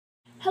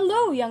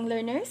Hello, young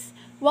learners!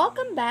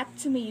 Welcome back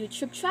to my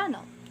YouTube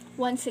channel.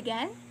 Once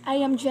again, I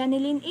am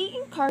Jeneline A.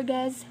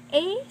 Incargas,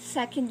 a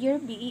second-year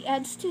BE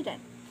Ed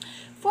student.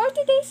 For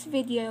today's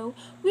video,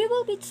 we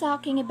will be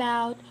talking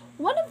about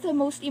one of the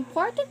most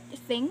important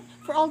things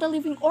for all the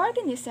living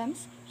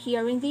organisms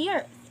here in the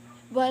earth.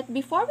 But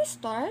before we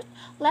start,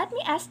 let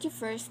me ask you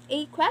first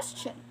a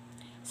question.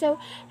 So,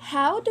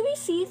 how do we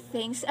see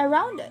things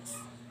around us?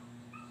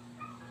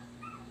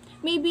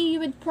 Maybe you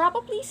would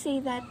probably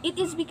say that it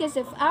is because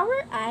of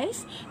our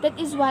eyes, that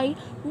is why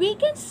we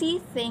can see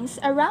things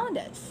around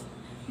us.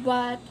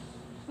 But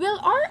will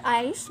our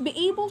eyes be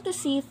able to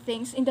see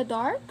things in the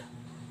dark?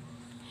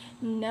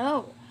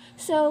 No.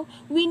 So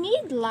we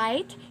need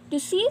light to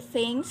see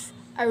things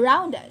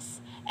around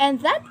us. And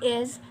that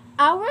is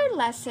our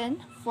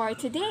lesson for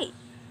today.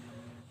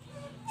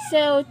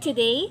 So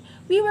today,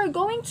 we were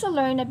going to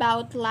learn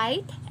about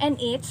light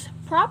and its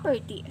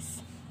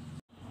properties.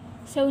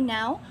 So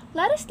now,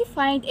 let us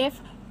define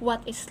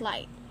what is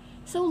light.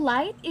 So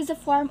light is a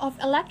form of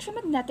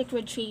electromagnetic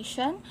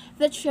radiation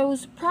that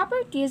shows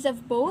properties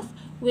of both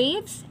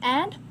waves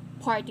and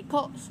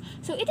particles.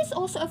 So it is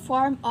also a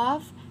form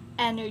of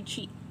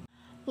energy.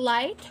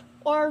 Light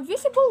or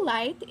visible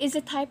light is a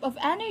type of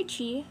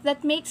energy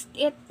that makes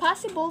it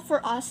possible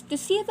for us to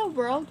see the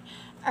world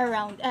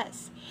around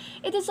us.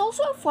 It is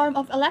also a form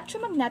of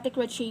electromagnetic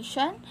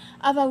radiation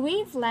of a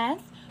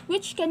wavelength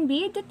which can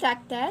be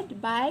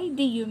detected by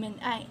the human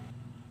eye.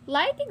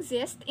 Light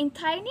exists in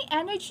tiny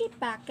energy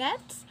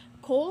packets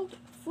called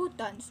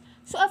photons.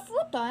 So a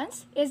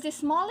photons is the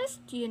smallest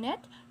unit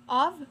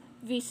of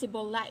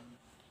visible light.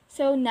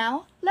 So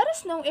now, let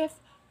us know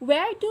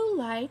where do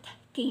light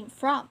came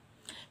from.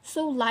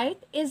 So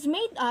light is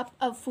made up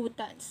of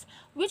photons,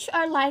 which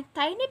are like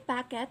tiny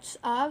packets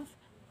of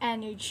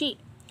energy.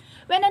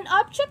 When an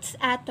object's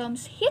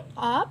atoms heat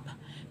up,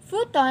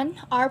 photons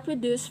are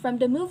produced from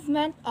the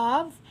movement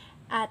of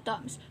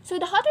atoms. So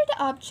the hotter the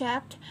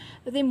object,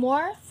 the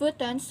more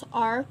photons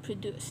are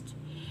produced.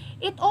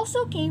 It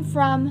also came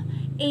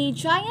from a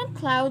giant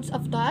clouds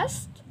of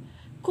dust,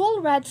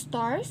 cool red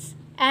stars,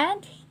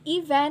 and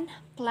even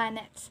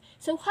planets.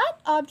 So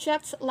hot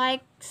objects like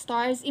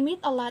stars emit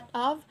a lot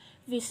of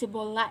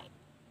visible light.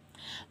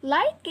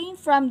 Light came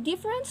from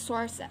different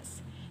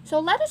sources. So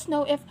let us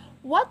know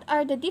what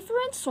are the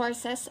different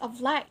sources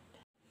of light.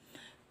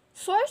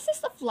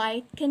 Sources of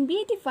light can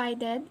be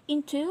divided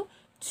into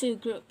two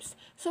groups.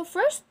 So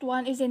first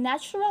one is the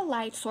natural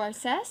light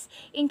sources,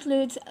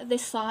 includes the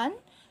sun,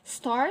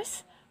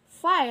 stars,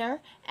 fire,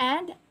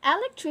 and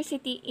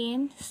electricity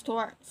in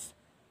storms.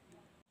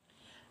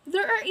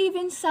 There are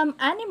even some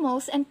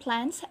animals and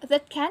plants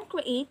that can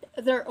create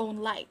their own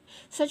light,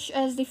 such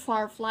as the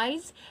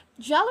fireflies,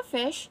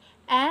 jellyfish,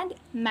 and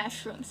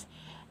mushrooms.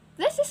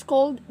 This is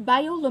called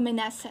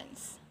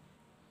bioluminescence.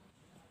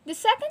 The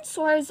second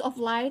source of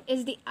light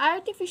is the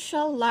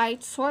artificial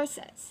light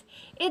sources.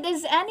 It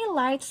is any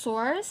light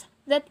source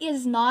that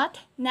is not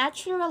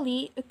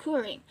naturally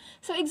occurring.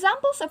 So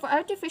examples of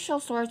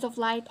artificial source of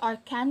light are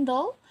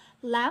candle,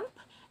 lamp,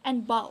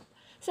 and bulb.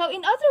 So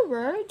in other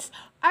words,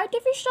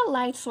 artificial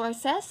light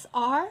sources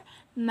are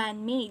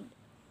man-made.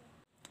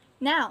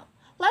 Now,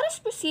 let us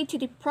proceed to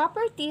the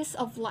properties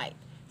of light.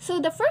 So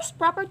the first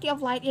property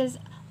of light is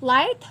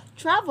light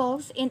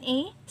travels in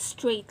a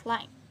straight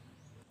line.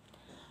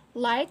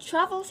 Light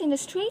travels in the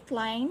straight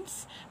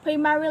lines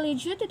primarily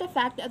due to the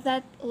fact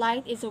that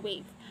light is a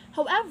wave.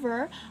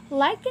 However,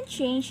 light can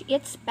change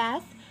its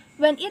path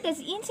when it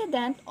is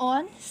incident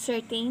on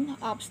certain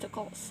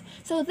obstacles.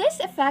 So this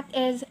effect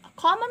is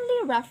commonly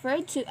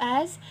referred to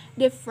as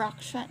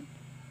diffraction.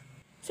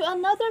 So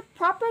another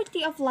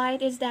property of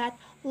light is that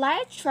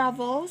light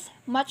travels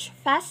much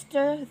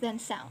faster than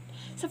sound.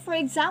 So for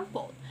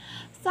example,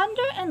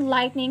 thunder and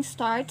lightning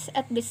starts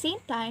at the same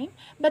time,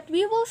 but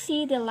we will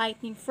see the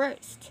lightning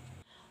first.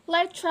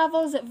 Light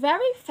travels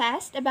very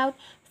fast, about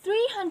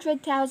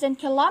 300,000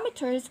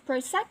 kilometers per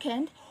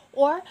second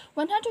or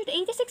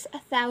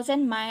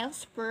 186,000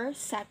 miles per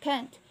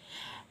second.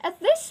 At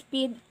this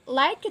speed,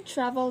 light could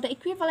travel the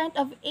equivalent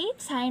of 8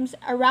 times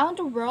around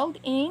the world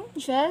in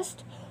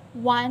just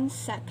 1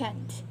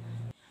 second.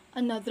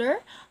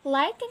 Another,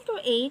 light can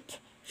create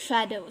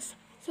shadows.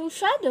 So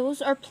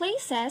shadows are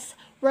places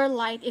where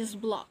light is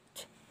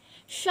blocked.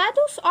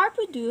 Shadows are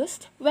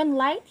produced when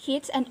light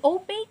hits an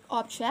opaque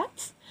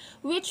object,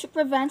 which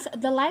prevents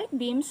the light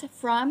beams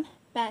from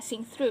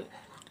passing through.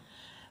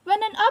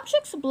 When an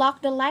object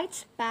blocks the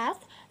light's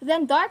path,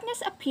 then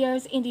darkness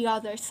appears in the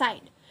other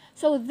side.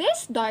 So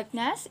this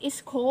darkness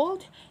is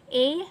called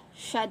a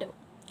shadow.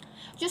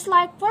 Just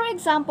like, for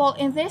example,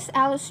 in this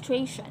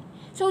illustration.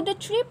 So the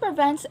tree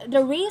prevents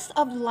the rays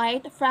of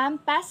light from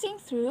passing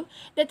through.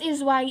 That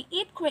is why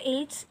it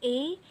creates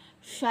a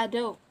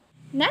shadow.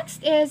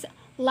 Next is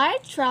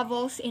light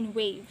travels in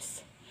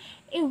waves.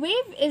 A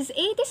wave is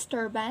a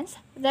disturbance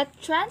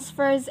that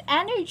transfers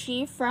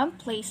energy from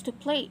place to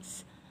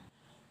place.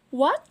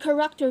 What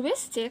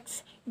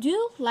characteristics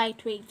do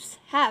light waves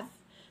have?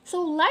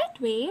 So light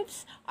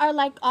waves are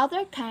like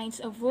other kinds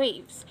of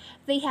waves.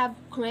 They have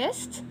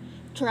crest,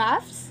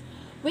 troughs,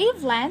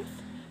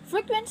 wavelength,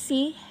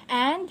 frequency,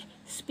 and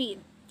speed.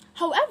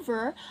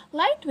 However,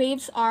 light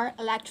waves are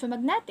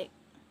electromagnetic.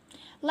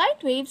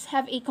 Light waves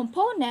have a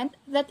component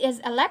that is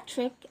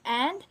electric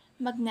and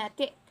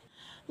magnetic.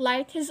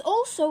 Light has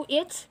also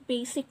its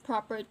basic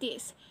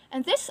properties,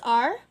 and these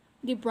are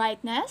the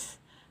brightness,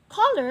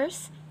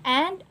 colors,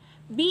 and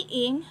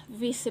being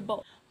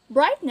visible.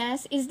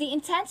 Brightness is the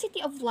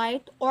intensity of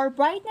light, or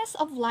brightness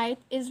of light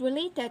is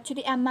related to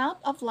the amount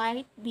of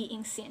light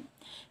being seen.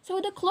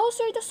 So the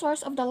closer the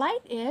source of the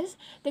light is,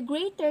 the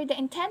greater the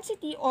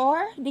intensity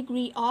or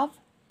degree of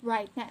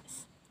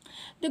brightness.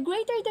 The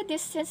greater the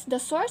distance the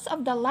source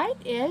of the light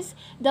is,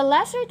 the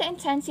lesser the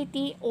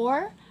intensity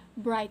or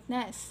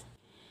brightness.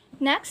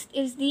 Next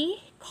is the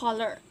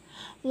color.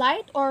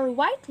 Light or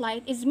white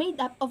light is made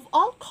up of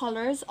all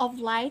colors of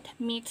light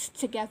mixed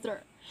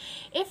together.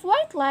 If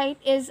white light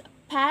is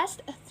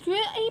passed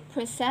through a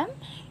prism,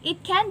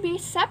 it can be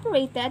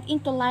separated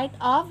into light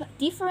of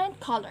different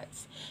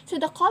colors. So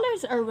the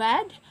colors are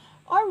red,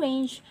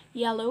 orange,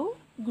 yellow,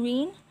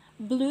 green,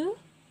 blue,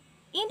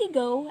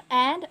 indigo,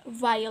 and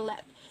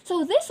violet.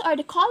 So these are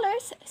the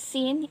colors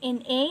seen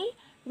in a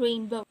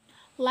rainbow.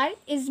 Light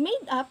is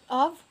made up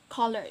of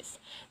colors.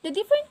 The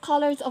different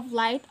colors of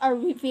light are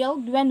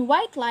revealed when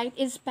white light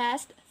is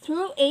passed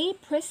through a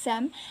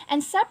prism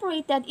and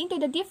separated into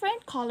the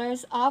different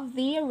colors of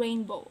the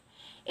rainbow.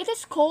 It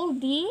is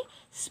called the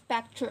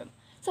spectrum.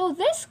 So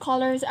these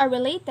colors are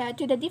related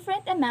to the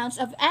different amounts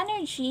of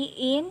energy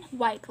in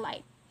white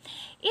light.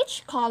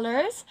 Each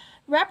color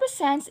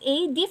represents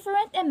a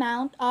different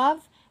amount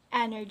of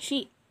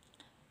energy.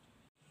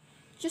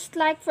 Just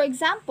like, for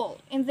example,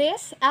 in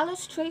this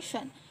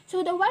illustration,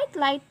 so the white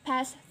light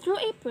passed through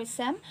a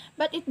prism,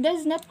 but it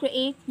does not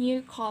create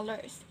new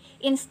colors.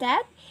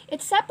 Instead,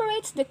 it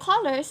separates the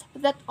colors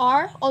that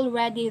are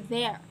already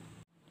there.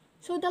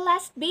 So the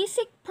last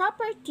basic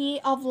property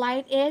of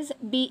light is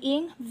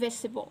being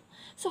visible.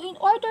 So in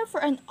order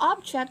for an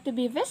object to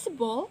be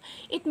visible,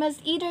 it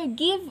must either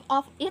give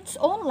off its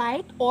own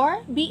light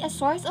or be a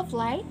source of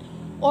light,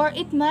 or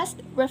it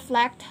must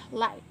reflect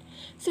light.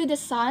 So the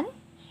sun,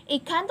 a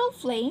candle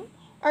flame,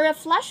 or a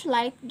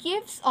flashlight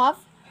gives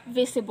off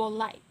visible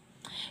light.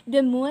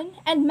 The moon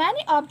and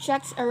many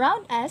objects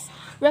around us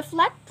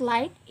reflect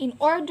light in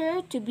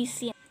order to be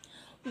seen.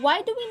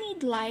 Why do we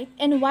need light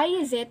and why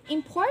is it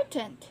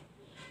important?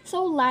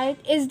 So light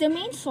is the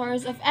main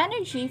source of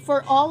energy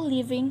for all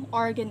living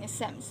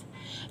organisms.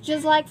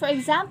 Just like, for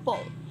example,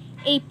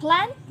 a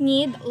plant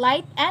needs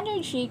light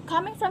energy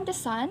coming from the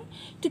sun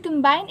to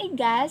combine a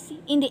gas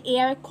in the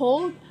air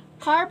called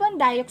carbon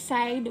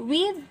dioxide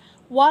with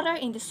water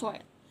in the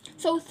soil.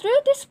 So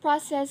through this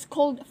process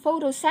called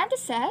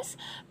photosynthesis,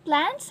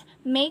 plants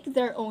make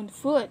their own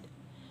food.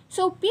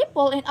 So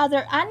people and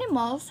other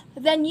animals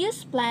then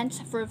use plants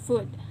for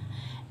food.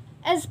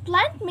 As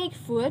plants make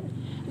food,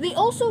 they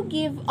also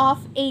give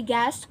off a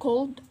gas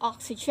called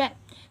oxygen.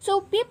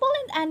 So people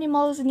and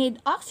animals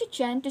need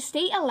oxygen to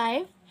stay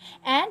alive,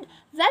 and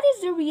that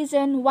is the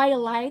reason why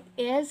light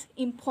is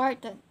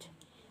important.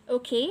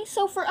 Okay,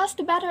 so for us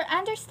to better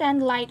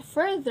understand light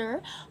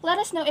further, let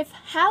us know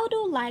how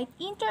do light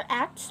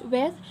interacts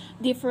with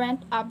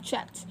different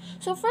objects.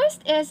 So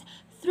first is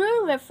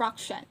through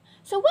refraction.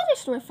 So what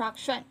is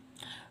refraction?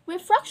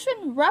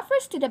 Refraction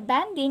refers to the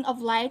bending of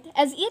light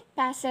as it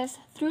passes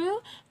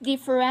through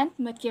different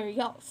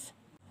materials.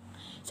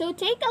 So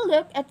take a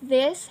look at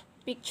this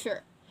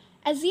picture.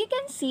 As you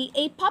can see,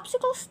 a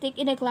popsicle stick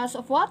in a glass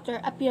of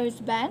water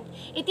appears bent.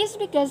 It is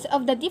because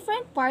of the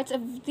different parts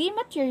of the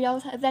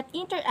materials that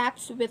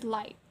interacts with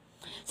light.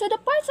 So the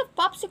parts of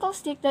popsicle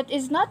stick that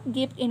is not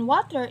dipped in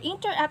water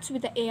interacts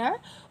with the air,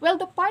 while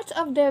the parts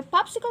of the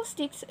popsicle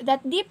sticks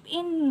that dip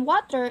in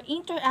water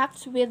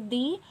interacts with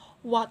the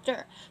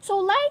water. So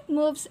light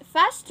moves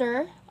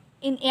faster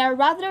in air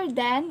rather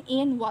than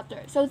in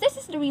water. So this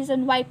is the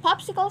reason why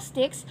popsicle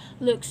sticks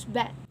looks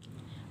bent.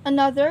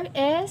 Another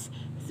is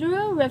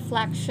through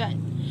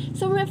reflection.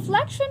 So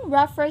reflection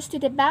refers to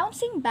the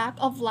bouncing back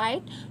of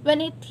light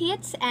when it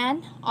hits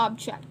an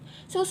object.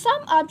 So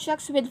some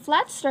objects with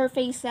flat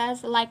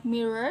surfaces like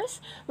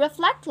mirrors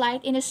reflect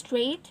light in a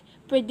straight,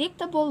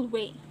 predictable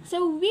way.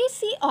 So we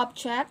see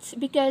objects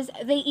because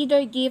they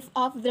either give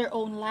off their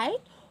own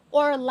light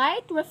or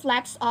light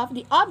reflects off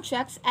the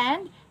objects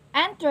and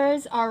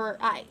enters our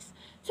eyes.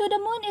 So the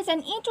moon is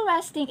an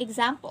interesting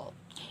example.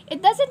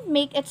 It doesn't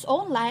make its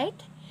own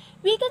light.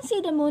 We can see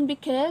the moon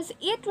because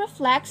it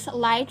reflects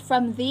light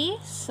from the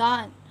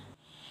sun.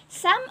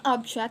 Some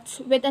objects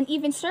with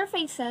uneven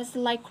surfaces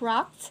like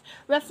rocks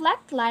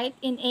reflect light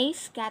in a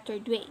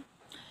scattered way.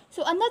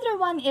 So another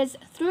one is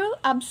through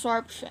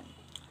absorption.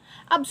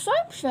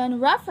 Absorption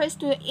refers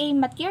to a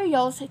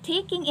material's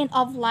taking in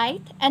of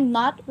light and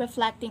not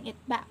reflecting it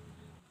back.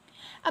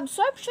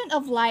 Absorption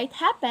of light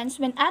happens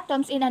when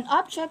atoms in an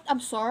object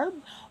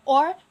absorb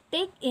or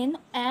take in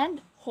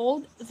and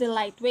hold the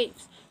light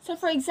waves. So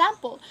for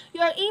example,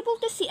 you are able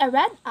to see a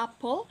red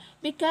apple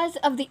because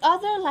of the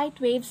other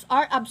light waves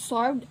are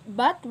absorbed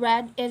but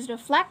red is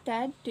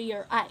reflected to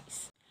your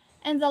eyes.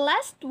 And the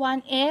last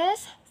one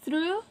is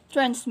through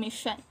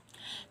transmission.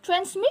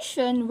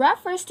 Transmission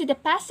refers to the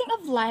passing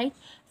of light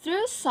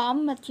through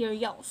some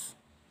materials.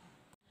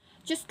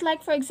 Just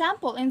like, for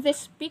example, in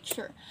this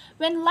picture,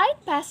 when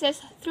light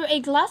passes through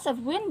a glass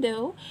of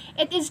window,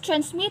 it is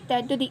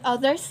transmitted to the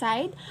other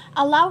side,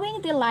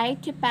 allowing the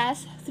light to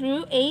pass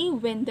through a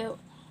window.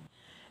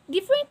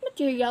 Different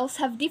materials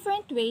have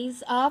different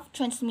ways of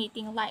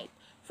transmitting light.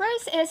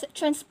 First is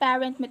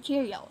transparent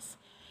materials.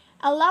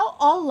 Allow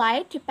all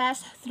light to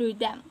pass through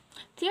them.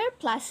 Clear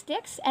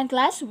plastics and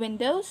glass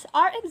windows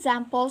are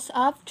examples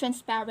of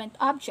transparent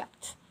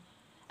objects.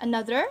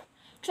 Another,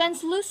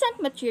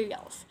 translucent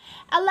materials.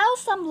 Allow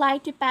some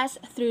light to pass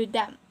through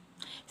them.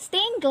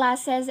 Stained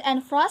glasses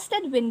and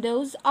frosted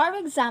windows are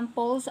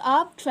examples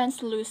of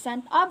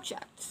translucent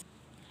objects.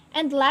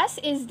 And last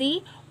is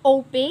the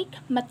opaque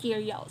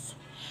materials.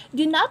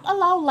 Do not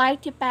allow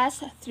light to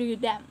pass through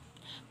them.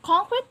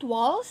 Concrete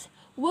walls,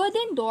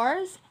 wooden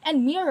doors,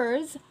 and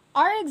mirrors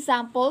are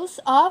examples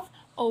of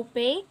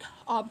opaque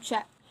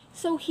objects.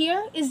 So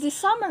here is the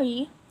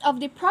summary of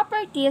the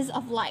properties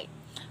of light.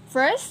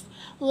 First,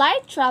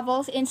 light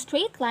travels in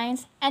straight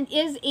lines and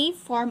is a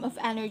form of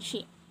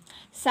energy.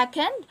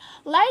 Second,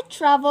 light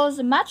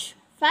travels much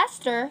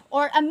faster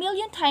or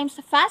 1,000,000 times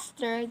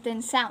faster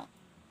than sound.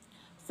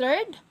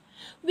 Third,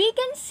 we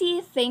can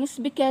see things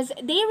because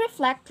they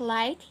reflect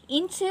light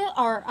into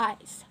our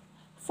eyes.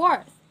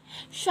 Fourth,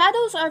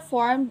 shadows are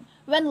formed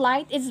when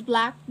light is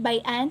blocked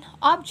by an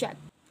object.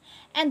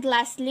 And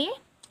lastly,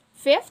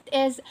 fifth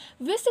is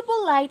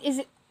visible light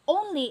is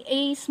only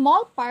a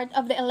small part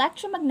of the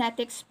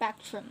electromagnetic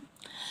spectrum.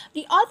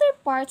 The other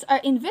parts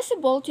are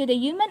invisible to the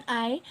human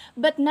eye,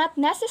 but not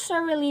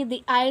necessarily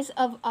the eyes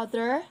of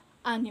other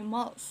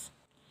animals.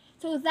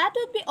 So that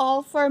would be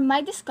all for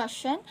my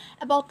discussion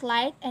about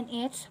light and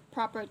its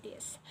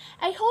properties.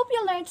 I hope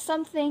you learned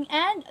something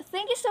and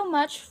thank you so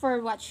much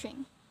for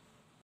watching.